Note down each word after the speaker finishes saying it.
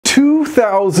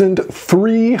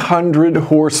2,300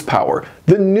 horsepower,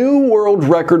 the new world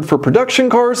record for production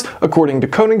cars, according to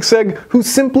Koenigsegg, who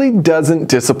simply doesn't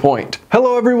disappoint.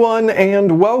 Hello everyone,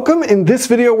 and welcome. In this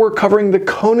video we're covering the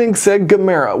Koenigsegg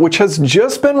Gemera, which has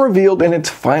just been revealed in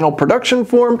its final production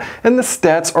form, and the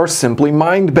stats are simply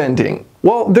mind-bending.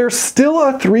 While there's still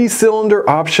a 3-cylinder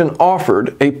option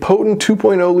offered, a potent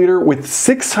 2.0 liter with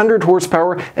 600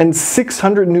 horsepower and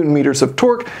 600 newton meters of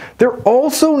torque, they're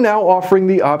also now offering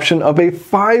the option of a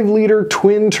 5-liter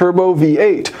twin-turbo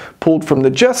V8, pulled from the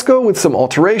Jesko with some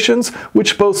alterations,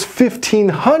 which boasts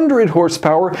 1,500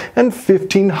 horsepower and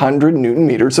 1,500 newton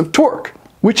meters of torque.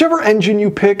 Whichever engine you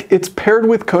pick, it's paired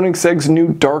with Koenigsegg's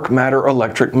new dark matter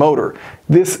electric motor.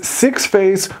 This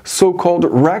 6-phase, so-called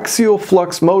Raxial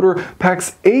Flux motor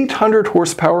packs 800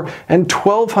 horsepower and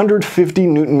 1,250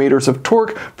 newton meters of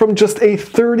torque from just a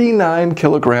 39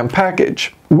 kilogram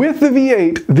package. With the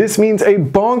V8, this means a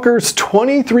bonkers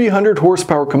 2,300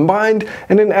 horsepower combined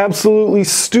and an absolutely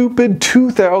stupid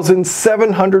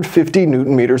 2,750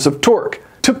 newton meters of torque.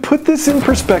 To put this in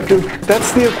perspective,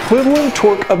 that's the equivalent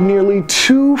torque of nearly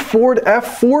 2 Ford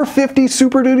F-450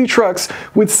 Super Duty trucks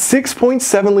with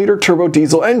 6.7 liter turbo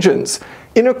diesel engines,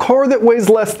 in a car that weighs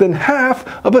less than half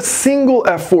of a single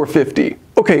F-450.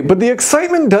 Okay, but the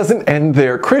excitement doesn't end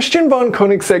there. Christian von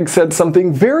Koenigsegg said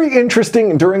something very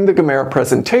interesting during the Gemera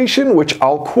presentation, which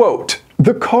I'll quote.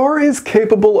 "The car is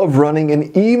capable of running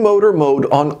in E-motor mode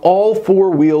on all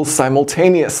 4 wheels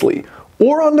simultaneously,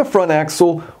 or on the front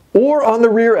axle, or on the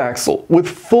rear axle with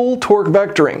full torque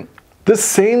vectoring. The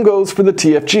same goes for the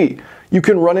TFG. You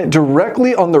can run it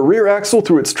directly on the rear axle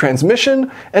through its transmission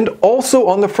and also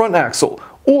on the front axle,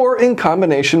 or in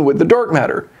combination with the dark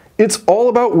matter. It's all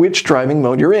about which driving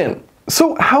mode you're in."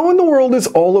 So how in the world is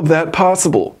all of that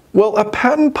possible? Well, a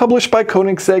patent published by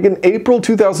Koenigsegg in April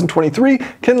 2023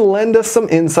 can lend us some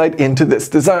insight into this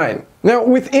design. Now,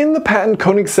 within the patent,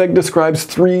 Koenigsegg describes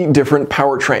 3 different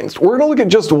powertrains. We're going to look at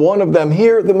just one of them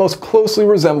here that most closely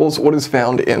resembles what is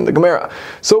found in the Gemera.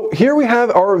 So here we have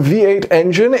our V8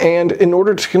 engine, and in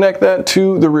order to connect that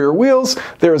to the rear wheels,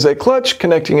 there is a clutch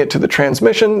connecting it to the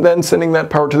transmission, then sending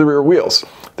that power to the rear wheels.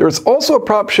 There is also a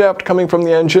prop shaft coming from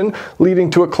the engine,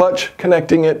 leading to a clutch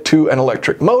connecting it to an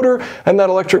electric motor, and that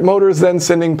electric motor is then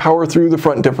sending power through the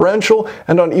front differential,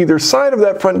 and on either side of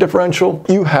that front differential,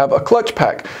 you have a clutch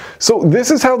pack. So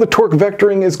this is how the torque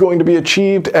vectoring is going to be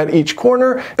achieved at each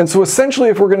corner, and so essentially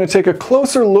if we're going to take a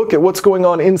closer look at what's going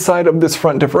on inside of this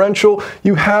front differential,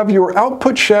 you have your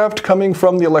output shaft coming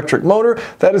from the electric motor,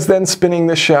 that is then spinning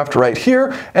this shaft right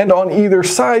here, and on either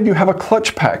side you have a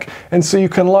clutch pack, and so you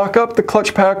can lock up the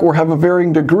clutch pack or have a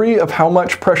varying degree of how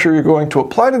much pressure you're going to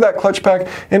apply to that clutch pack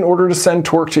in order to send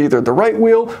torque to either the right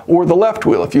wheel or the left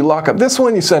wheel. If you lock up this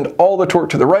one, you send all the torque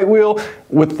to the right wheel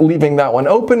with leaving that one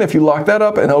open. If you lock that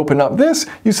up and open up this,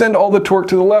 you send all the torque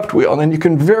to the left wheel, and then you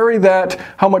can vary that,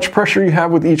 how much pressure you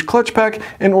have with each clutch pack,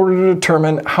 in order to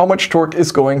determine how much torque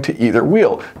is going to either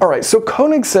wheel. Alright, so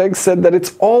Koenigsegg said that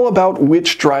it's all about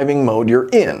which driving mode you're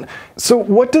in. So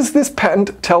what does this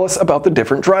patent tell us about the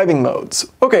different driving modes?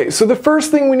 Okay, so the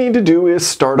first thing we need to do is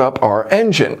start up our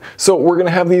engine. So we're going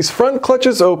to have these front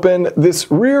clutches open, this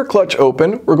rear clutch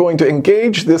open. We're going to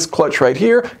engage this clutch right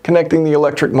here, connecting the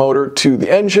electric motor to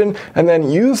the engine, and then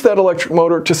use that electric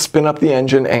motor to spin up the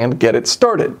engine and get it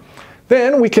started.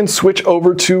 Then we can switch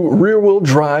over to rear-wheel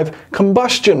drive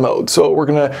combustion mode. So we're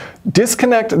going to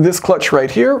disconnect this clutch right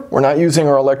here. We're not using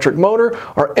our electric motor.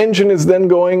 Our engine is then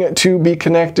going to be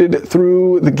connected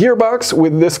through the gearbox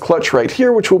with this clutch right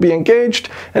here, which will be engaged,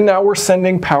 and now we're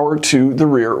sending power to the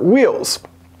rear wheels.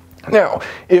 Now,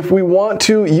 if we want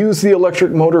to use the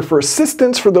electric motor for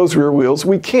assistance for those rear wheels,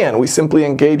 we can. We simply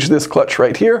engage this clutch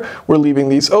right here, we're leaving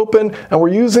these open, and we're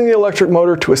using the electric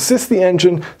motor to assist the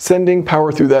engine, sending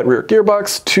power through that rear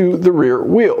gearbox to the rear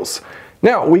wheels.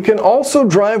 Now, we can also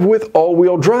drive with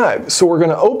all-wheel drive. So we're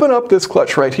going to open up this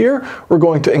clutch right here, we're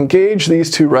going to engage these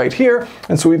 2 right here,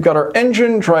 and so we've got our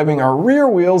engine driving our rear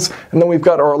wheels, and then we've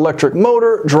got our electric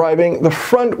motor driving the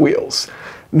front wheels.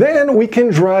 Then we can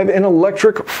drive an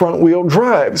electric front-wheel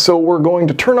drive. So we're going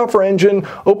to turn off our engine,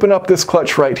 open up this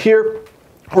clutch right here.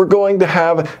 We're going to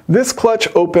have this clutch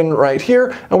open right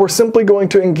here, and we're simply going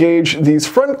to engage these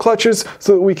front clutches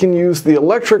so that we can use the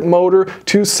electric motor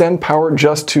to send power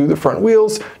just to the front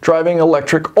wheels, driving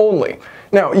electric only.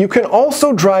 Now, you can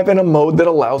also drive in a mode that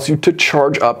allows you to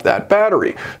charge up that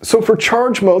battery. So for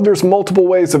charge mode, there's multiple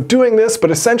ways of doing this,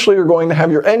 but essentially you're going to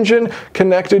have your engine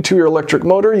connected to your electric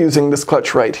motor using this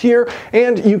clutch right here,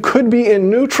 and you could be in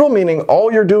neutral, meaning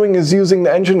all you're doing is using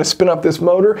the engine to spin up this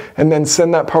motor and then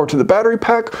send that power to the battery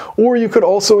pack, or you could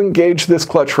also engage this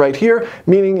clutch right here,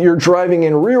 meaning you're driving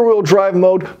in rear-wheel drive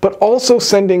mode, but also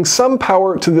sending some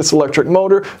power to this electric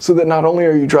motor so that not only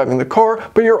are you driving the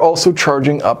car, but you're also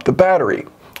charging up the battery.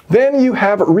 Then you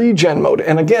have regen mode,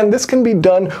 and again, this can be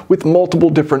done with multiple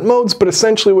different modes, but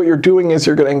essentially what you're doing is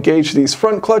you're going to engage these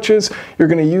front clutches, you're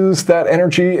going to use that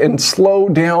energy and slow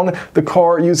down the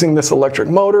car using this electric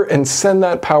motor and send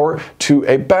that power to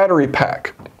a battery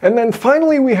pack. And then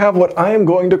finally we have what I am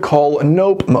going to call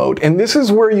nope mode, and this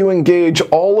is where you engage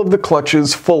all of the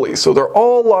clutches fully, so they're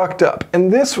all locked up,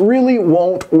 and this really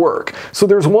won't work. So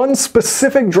there's one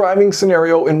specific driving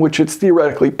scenario in which it's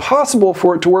theoretically possible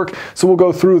for it to work, so we'll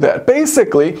go through that.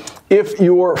 Basically, if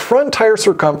your front tire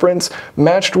circumference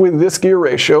matched with this gear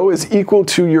ratio is equal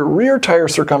to your rear tire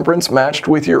circumference matched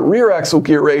with your rear axle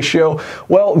gear ratio,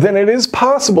 well, then it is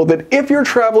possible that if you're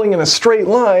traveling in a straight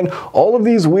line, all of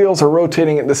these wheels are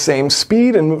rotating at the same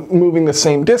speed and moving the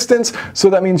same distance, so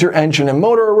that means your engine and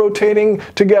motor are rotating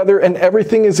together and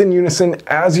everything is in unison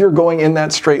as you're going in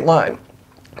that straight line.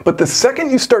 But the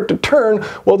second you start to turn,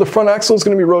 well, the front axle is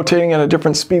going to be rotating at a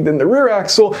different speed than the rear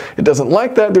axle. It doesn't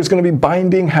like that. There's going to be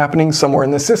binding happening somewhere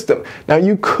in the system. Now,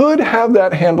 you could have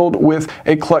that handled with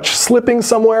a clutch slipping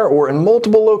somewhere or in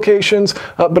multiple locations,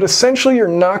 but essentially you're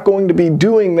not going to be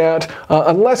doing that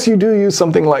unless you do use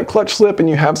something like clutch slip and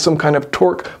you have some kind of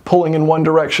torque pulling in one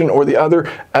direction or the other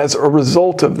as a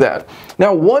result of that.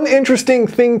 Now, one interesting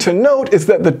thing to note is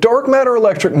that the dark matter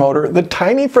electric motor, the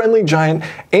tiny friendly giant,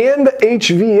 and the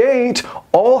HV8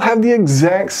 all have the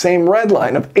exact same red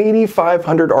line of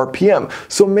 8,500 RPM.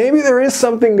 So maybe there is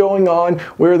something going on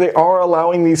where they are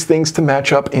allowing these things to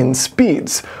match up in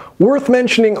speeds. Worth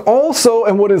mentioning also,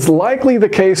 and what is likely the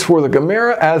case for the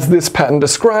Gemera as this patent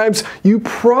describes, you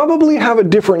probably have a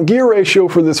different gear ratio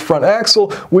for this front axle,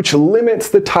 which limits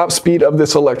the top speed of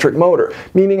this electric motor.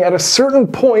 Meaning at a certain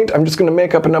point, I'm just going to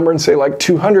make up a number and say like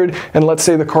 200, and let's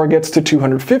say the car gets to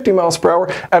 250 miles per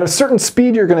hour, at a certain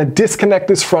speed you're going to disconnect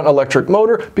this front electric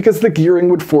motor because the gearing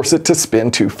would force it to spin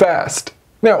too fast.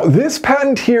 Now, this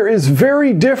patent here is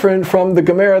very different from the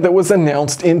Gemera that was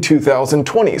announced in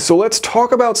 2020. So let's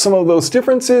talk about some of those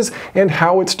differences and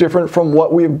how it's different from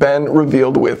what we've been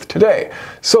revealed with today.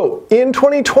 So in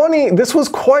 2020, this was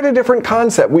quite a different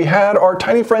concept. We had our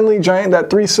tiny friendly giant,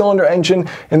 that 3-cylinder engine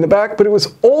in the back, but it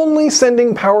was only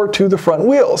sending power to the front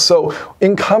wheel. So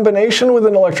in combination with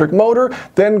an electric motor,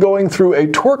 then going through a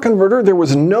torque converter, there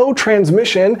was no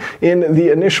transmission in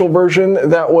the initial version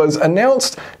that was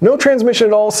announced. No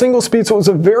transmission at all, single speed, so it was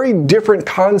a very different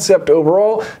concept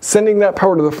overall, sending that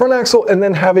power to the front axle and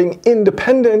then having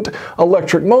independent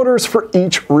electric motors for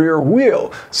each rear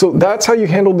wheel. So that's how you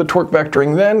handled the torque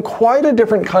vectoring then, quite a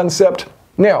different concept.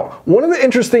 Now, one of the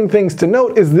interesting things to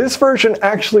note is this version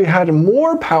actually had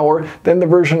more power than the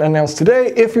version announced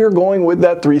today if you're going with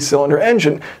that 3-cylinder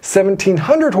engine.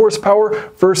 1,700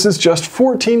 horsepower versus just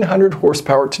 1,400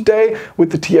 horsepower today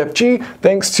with the TFG,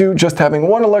 thanks to just having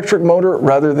one electric motor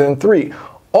rather than 3.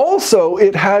 Also,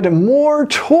 it had more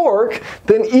torque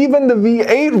than even the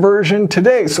V8 version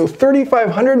today, so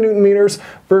 3,500 Newton meters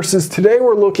versus today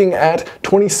we're looking at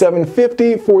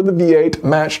 2,750 for the V8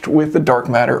 matched with the dark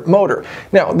matter motor.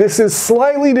 Now, this is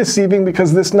slightly deceiving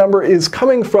because this number is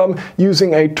coming from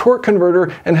using a torque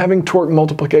converter and having torque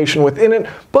multiplication within it,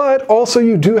 but also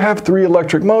you do have 3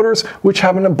 electric motors which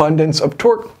have an abundance of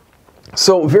torque.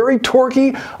 So very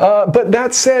torquey, but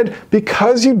that said,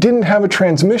 because you didn't have a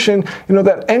transmission, you know,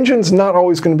 that engine's not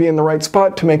always going to be in the right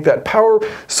spot to make that power.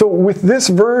 So with this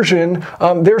version,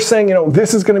 they're saying, you know,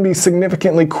 this is going to be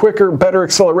significantly quicker, better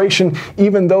acceleration,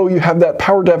 even though you have that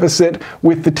power deficit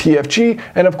with the TFG.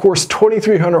 And of course,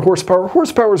 2,300 horsepower.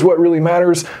 Horsepower is what really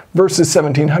matters versus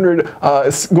 1,700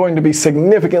 is going to be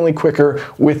significantly quicker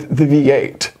with the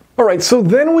V8. Alright, so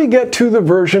then we get to the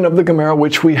version of the Gemera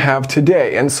which we have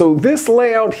today, and so this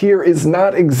layout here is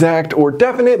not exact or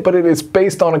definite, but it is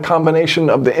based on a combination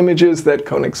of the images that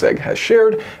Koenigsegg has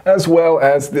shared, as well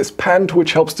as this patent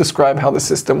which helps describe how the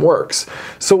system works.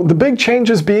 So the big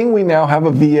changes being we now have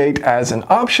a V8 as an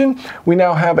option, we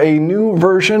now have a new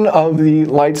version of the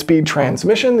Light Speed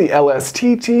Transmission, the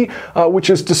LSTT,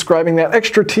 which is describing that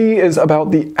extra T is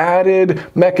about the added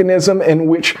mechanism in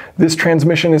which this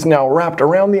transmission is now wrapped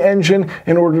around the the engine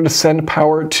in order to send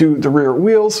power to the rear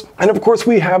wheels. And of course,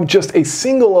 we have just a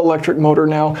single electric motor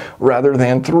now rather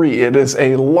than three. It is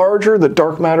a larger, the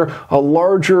dark matter, a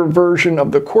larger version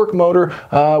of the Quark motor,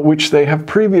 which they have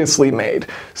previously made.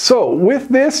 So with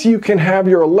this, you can have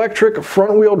your electric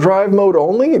front-wheel drive mode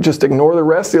only. Just ignore the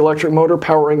rest, the electric motor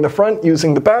powering the front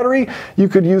using the battery. You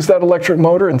could use that electric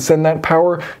motor and send that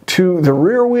power to the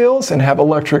rear wheels and have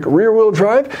electric rear-wheel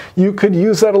drive. You could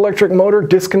use that electric motor,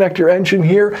 disconnect your engine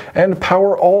here, and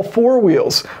power all four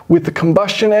wheels. With the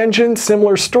combustion engine,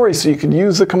 similar story. So you could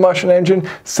use the combustion engine,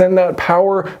 send that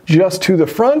power just to the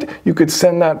front. You could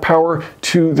send that power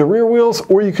to the rear wheels,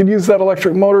 or you could use that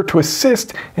electric motor to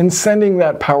assist in sending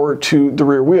that power to the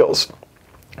rear wheels.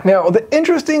 Now, the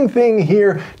interesting thing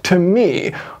here to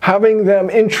me, having them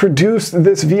introduce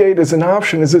this V8 as an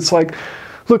option, is it's like,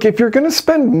 look, if you're going to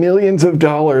spend millions of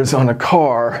dollars on a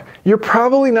car, you're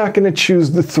probably not going to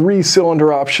choose the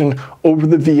 3-cylinder option over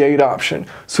the V8 option.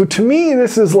 So to me,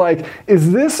 this is like,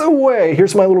 is this a way,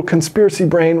 here's my little conspiracy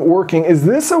brain working, is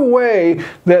this a way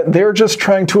that they're just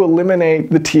trying to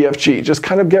eliminate the TFG? Just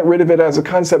kind of get rid of it as a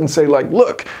concept and say like,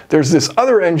 look, there's this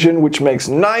other engine which makes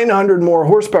 900 more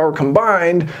horsepower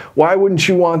combined. Why wouldn't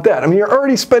you want that? I mean, you're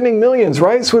already spending millions,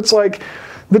 right? So it's like,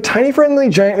 the Tiny Friendly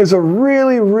Giant is a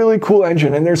really, really cool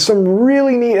engine, and there's some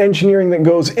really neat engineering that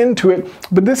goes into it,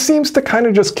 but this seems to kind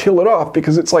of just kill it off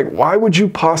because it's like, why would you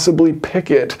possibly pick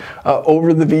it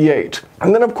over the V8?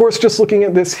 And then of course, just looking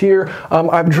at this here,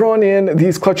 I've drawn in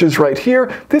these clutches right here.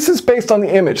 This is based on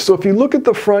the image. So if you look at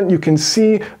the front, you can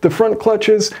see the front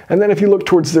clutches, and then if you look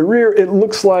towards the rear, it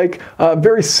looks like a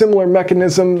very similar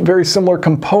mechanism, very similar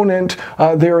component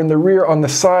there in the rear on the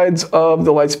sides of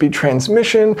the Light Speed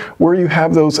transmission, where you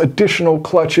have those additional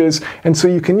clutches. And so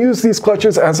you can use these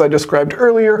clutches, as I described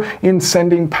earlier, in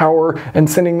sending power and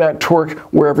sending that torque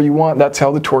wherever you want. That's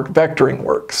how the torque vectoring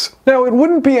works. Now, it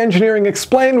wouldn't be engineering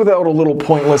explained without a little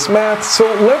pointless math, so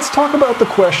let's talk about the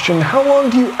question, how long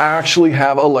do you actually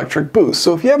have electric boost?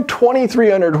 So if you have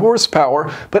 2,300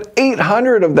 horsepower, but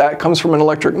 800 of that comes from an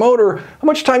electric motor, how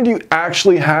much time do you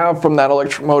actually have from that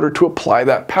electric motor to apply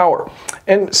that power?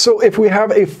 And so if we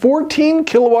have a 14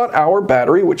 kilowatt hour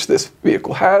battery, which this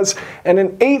vehicle has, and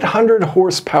an 800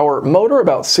 horsepower motor,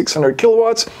 about 600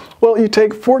 kilowatts, well, you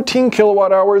take 14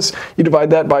 kilowatt hours, you divide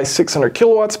that by 600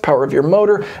 kilowatts, power of your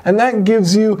motor, and that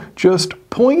gives you just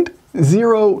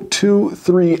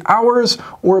 0.023 hours,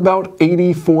 or about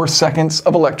 84 seconds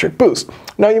of electric boost.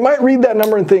 Now you might read that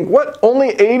number and think, what, only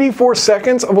 84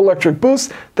 seconds of electric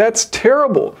boost? That's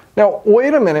terrible. Now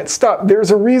wait a minute, stop.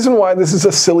 There's a reason why this is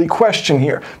a silly question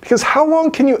here, because how long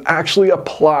can you actually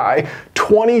apply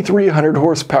 2,300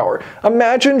 horsepower?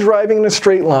 Imagine driving in a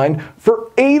straight line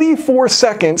for 84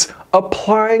 seconds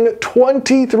applying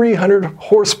 2,300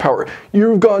 horsepower.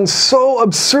 You've gone so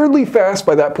absurdly fast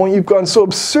by that point, you've gone so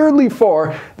absurdly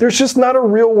far, there's just not a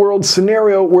real world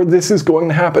scenario where this is going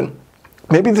to happen.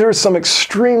 Maybe there's some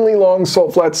extremely long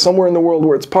salt flats somewhere in the world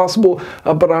where it's possible,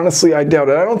 but honestly, I doubt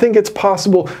it. I don't think it's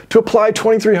possible to apply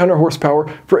 2,300 horsepower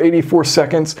for 84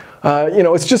 seconds.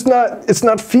 It's just not, it's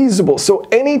not feasible. So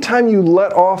anytime you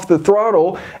let off the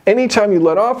throttle, anytime you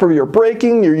let off or you're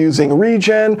braking, you're using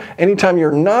regen, anytime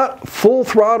you're not full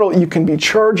throttle, you can be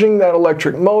charging that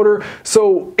electric motor.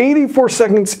 So 84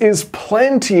 seconds is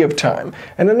plenty of time.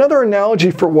 And another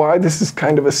analogy for why this is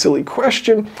kind of a silly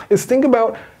question is think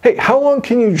about, hey, how long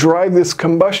can you drive this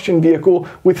combustion vehicle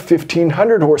with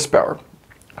 1,500 horsepower?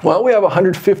 Well, we have a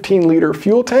 115-liter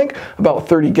fuel tank, about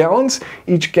 30 gallons.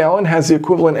 Each gallon has the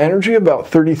equivalent energy of about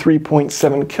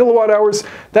 33.7 kilowatt hours.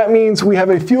 That means we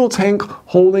have a fuel tank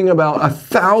holding about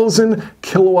 1,000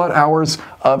 kilowatt hours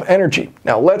of energy.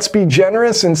 Now, let's be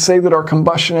generous and say that our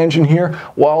combustion engine here,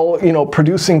 while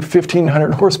producing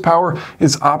 1,500 horsepower,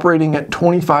 is operating at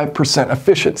 25%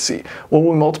 efficiency. Well,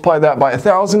 we multiply that by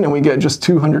 1,000 and we get just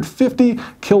 250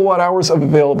 kilowatt hours of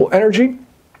available energy.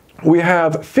 We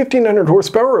have 1,500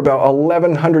 horsepower, about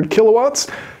 1,100 kilowatts.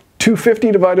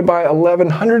 250 divided by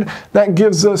 1,100, that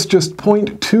gives us just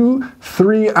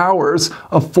 0.23 hours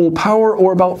of full power,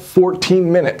 or about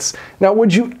 14 minutes. Now,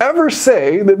 would you ever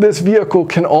say that this vehicle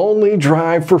can only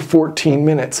drive for 14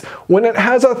 minutes when it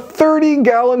has a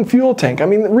 30-gallon fuel tank? I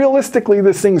mean, realistically,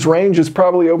 this thing's range is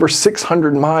probably over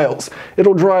 600 miles.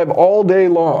 It'll drive all day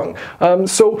long.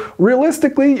 So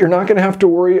realistically, you're not going to have to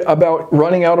worry about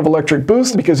running out of electric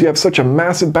boost because you have such a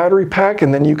massive battery pack,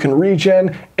 and then you can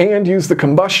regen and use the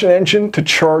combustion engine to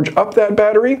charge up that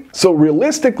battery. So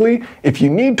realistically, if you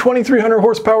need 2300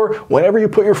 horsepower, whenever you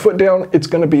put your foot down, it's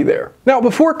going to be there. Now,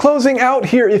 before closing out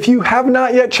here, if you have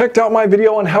not yet checked out my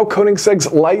video on how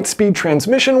Koenigsegg's Light Speed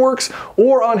Transmission works,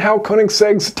 or on how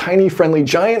Koenigsegg's Tiny Friendly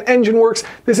Giant engine works,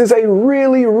 this is a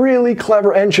really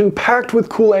clever engine packed with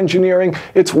cool engineering.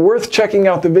 It's worth checking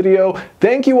out the video.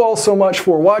 Thank you all so much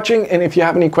for watching, and if you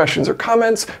have any questions or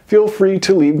comments, feel free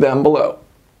to leave them below.